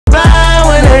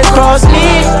cross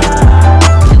me.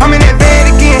 I'm in that bed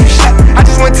again. I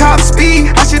just went top speed.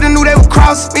 I shoulda knew they would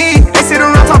cross me. They sit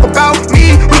around talk about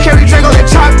me. We carry Draco that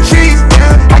chop cheese.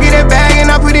 I get that bag and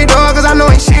I put it on cause I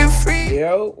know ain't shit free.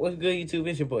 Yo, what's good, YouTube?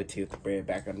 It's your boy T3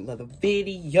 back on another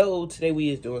video. Today we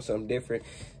is doing something different.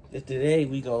 Today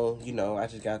we gon', I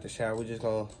just got out the shower. I'm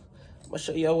gonna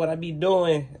show y'all what I be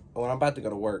doing when I'm about to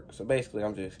go to work. So basically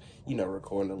I'm just,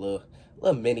 recording a little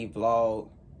mini vlog.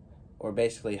 Or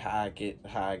basically how I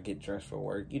get dressed for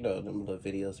work. Them little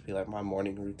videos be like my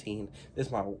morning routine. This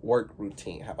is my work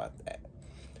routine. How about that?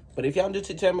 But if y'all new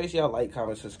to the channel, make sure y'all like,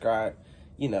 comment, subscribe.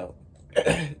 The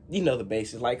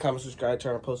basics. Like, comment, subscribe,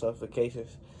 turn on post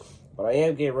notifications. But I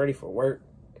am getting ready for work.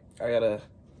 I gotta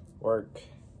work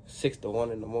 6 to 1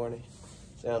 in the morning.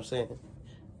 See what I'm saying?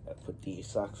 I put these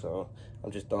socks on. I'm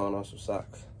just throwing on some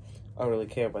socks. I don't really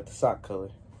care about the sock color,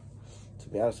 to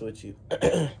be honest with you.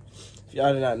 If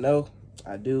y'all did not know,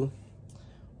 I do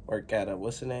work at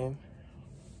what's the name?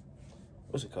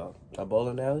 What's it called? A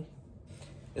bowling alley.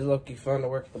 It's low-key fun to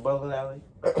work at the bowling alley.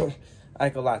 I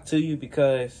ain't gonna lie to you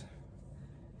because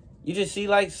you just see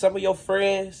like some of your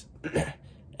friends,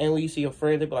 and when you see your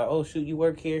friend, they be like, "Oh shoot, you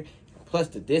work here." Plus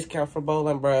the discount for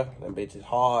bowling, bro. That bitch is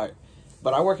hard.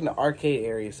 But I work in the arcade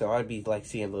area, so I'd be like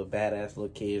seeing little badass little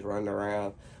kids running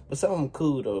around. But some of them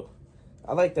cool though.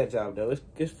 I like that job though.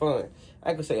 It's fun.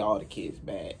 I could say all the kids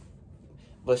bad,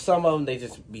 but some of them they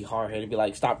just be hard headed. Be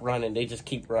like, stop running. They just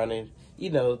keep running.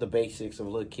 The basics of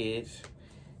little kids.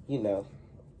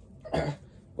 But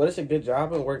it's a good job.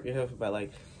 I've been working here for about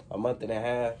like a month and a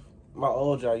half. My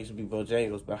old job used to be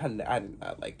Bojangles, but I did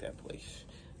not like that place.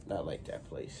 Not like that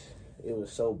place. It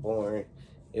was so boring.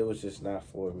 It was just not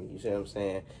for me. You see what I'm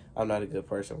saying? I'm not a good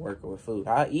person working with food.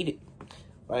 I eat it.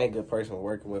 I ain't a good person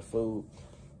working with food.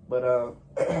 But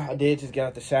I did just get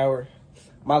out the shower.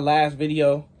 My last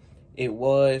video, it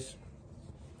was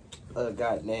a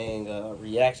goddamn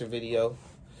reaction video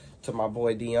to my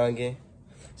boy D Youngin.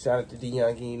 Shout out to D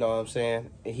Youngin, you know what I'm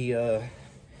saying? He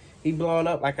blowing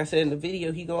up. Like I said in the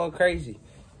video, he going crazy.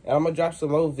 And I'm gonna drop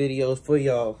some more videos for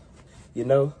y'all.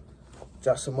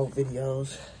 Drop some more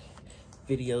videos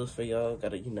for y'all.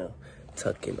 Gotta,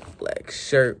 tuck in a black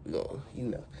shirt.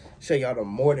 Show y'all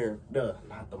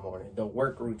the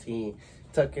work routine.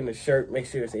 Tuck in the shirt, make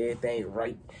sure it's everything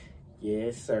right.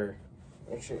 Yes, sir.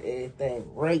 Make sure everything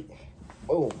right.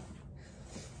 Boom.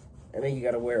 And then you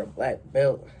gotta wear a black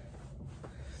belt.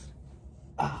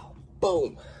 Oh,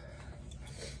 boom.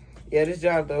 Yeah, this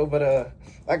job though, but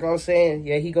like I was saying,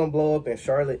 yeah, he gonna blow up in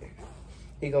Charlotte.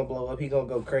 He gonna blow up, he gonna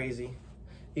go crazy.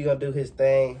 He gonna do his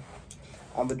thing.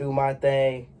 I'm gonna do my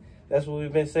thing. That's what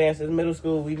we've been saying since middle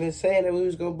school. We've been saying that we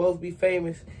was gonna both be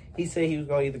famous. He said he was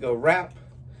gonna either go rap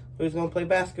or he was gonna play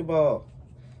basketball.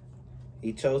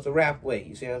 He chose the rap way.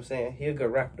 You see what I'm saying? He a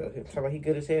good rapper though. I'm talking about he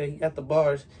good as hell. He got the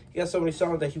bars. He got so many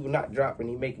songs that he would not drop and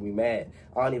he making me mad.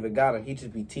 I don't even got him. He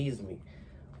just be teasing me.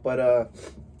 But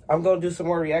I'm gonna do some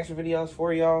more reaction videos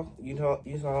for y'all. You know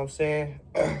what I'm saying?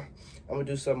 I'm gonna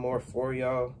do some more for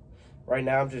y'all. Right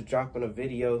now I'm just dropping a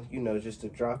video, just to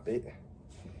drop it.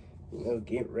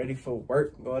 Get ready for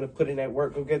work. Going to put in that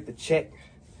work, go get the check.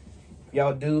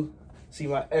 Y'all do see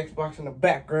my Xbox in the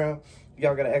background. If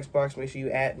y'all got an Xbox, make sure you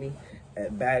add me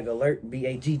at BaggAlert,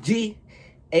 BaggAlert.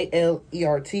 I'm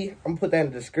gonna put that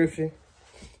in the description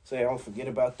so y'all don't forget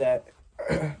about that.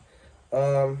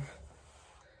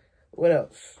 What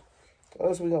else? What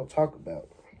else we gonna talk about?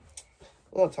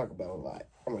 We're gonna talk about a lot.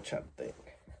 I'm gonna try to think.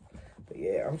 But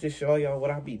yeah, I'm just showing y'all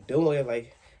what I be doing,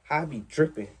 like how I be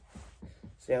dripping.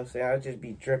 See what I'm saying? I just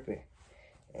be dripping.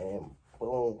 And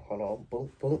boom, hold on,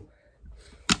 boom, boom.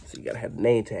 So you gotta have the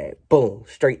name tag. Boom,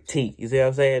 straight T. You see what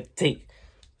I'm saying? T.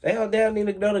 They don't need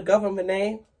to know the government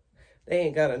name. They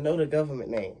ain't gotta know the government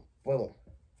name. Boom.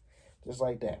 Just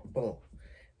like that. Boom.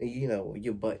 And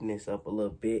you button this up a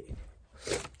little bit.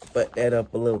 Butt that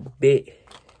up a little bit.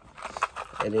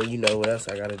 And then what else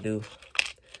I gotta do?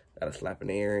 Gotta slap in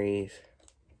the earrings.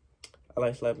 I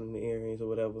like slapping in the earrings or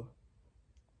whatever.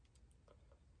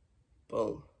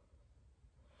 Boom.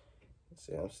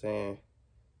 See what I'm saying?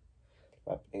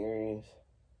 My earrings.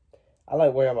 I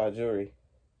like wearing my jewelry.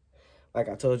 Like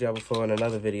I told y'all before in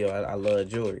another video, I love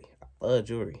jewelry. I love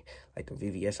jewelry. Like the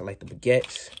VVS. I like the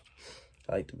baguettes.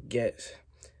 I like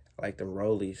the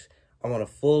rollies. I want a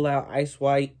full out ice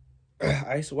white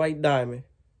diamond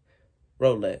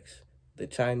Rolex. The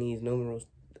Chinese numerals.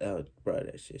 Bro,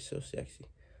 that shit's so sexy.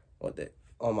 I want that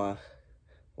on my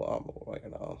arm.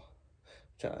 I'm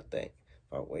trying to think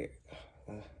if I wear it.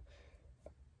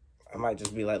 I might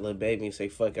just be like little baby and say,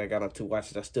 fuck it, I got on 2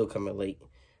 watches, I still coming late.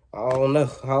 I don't know.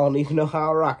 I don't even know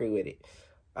how I rock it with it.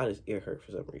 I just ear hurt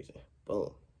for some reason.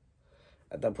 Boom.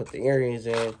 After I put the earrings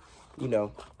in, you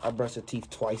know, I brush the teeth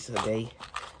twice a day.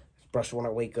 Brush when I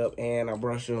wake up, and I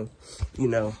brush them, you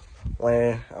know,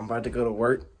 when I'm about to go to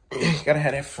work. Gotta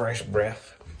have that fresh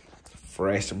breath.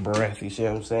 Fresh breath, you see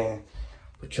what I'm saying?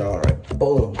 But y'all, right,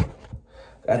 boom.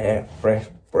 Gotta have fresh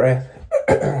breath.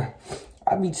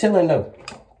 I be chilling though.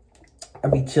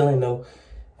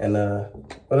 And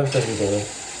what else I be doing?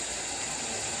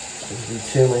 Just be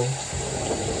chilling.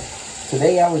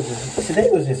 Today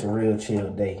was just a real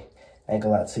chill day. I ain't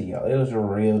gonna lie to y'all. It was a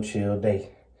real chill day.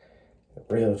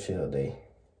 Real chill day.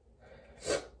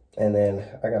 And then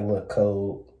I got a little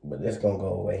cold, but it's gonna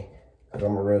go away. Cause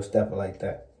I'm a real stepper like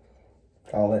that.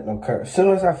 I don't let no curse. As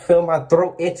soon as I feel my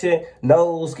throat itching,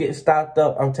 nose getting stopped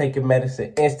up, I'm taking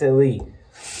medicine instantly. You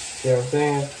know what I'm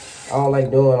saying? I don't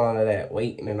like doing all of that,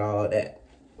 waiting and all of that.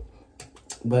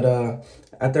 But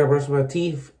after I brush my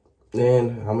teeth,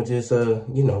 then I'ma just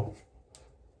you know,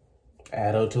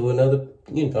 add on to another,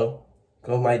 you know,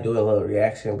 I might do a little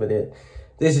reaction, but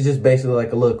this is just basically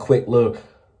like a little quick little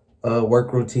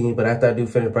work routine. But after I do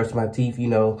finish brushing my teeth, you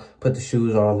know, put the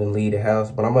shoes on and leave the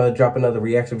house. But I'm gonna drop another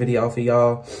reaction video off of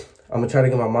y'all. I'm gonna try to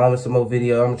get my mom in some more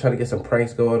video. I'm gonna try to get some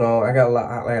pranks going on. I got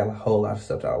a whole lot of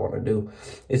stuff that I want to do.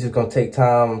 It's just gonna take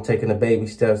time. I'm taking the baby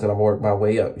steps and I'm work my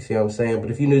way up. You see what I'm saying?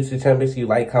 But if you're new to the channel, make sure you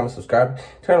like, comment, subscribe,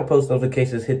 turn on post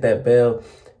notifications, hit that bell,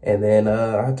 and then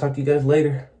I'll talk to you guys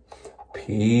later.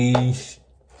 Peace.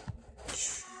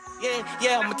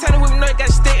 Yeah, I'ma tell him we know you got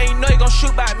to stay and you know you gon'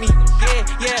 shoot by me.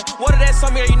 Yeah, what of that's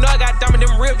on me, you know I got diamond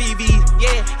them real VVs.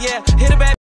 Yeah, hit it back.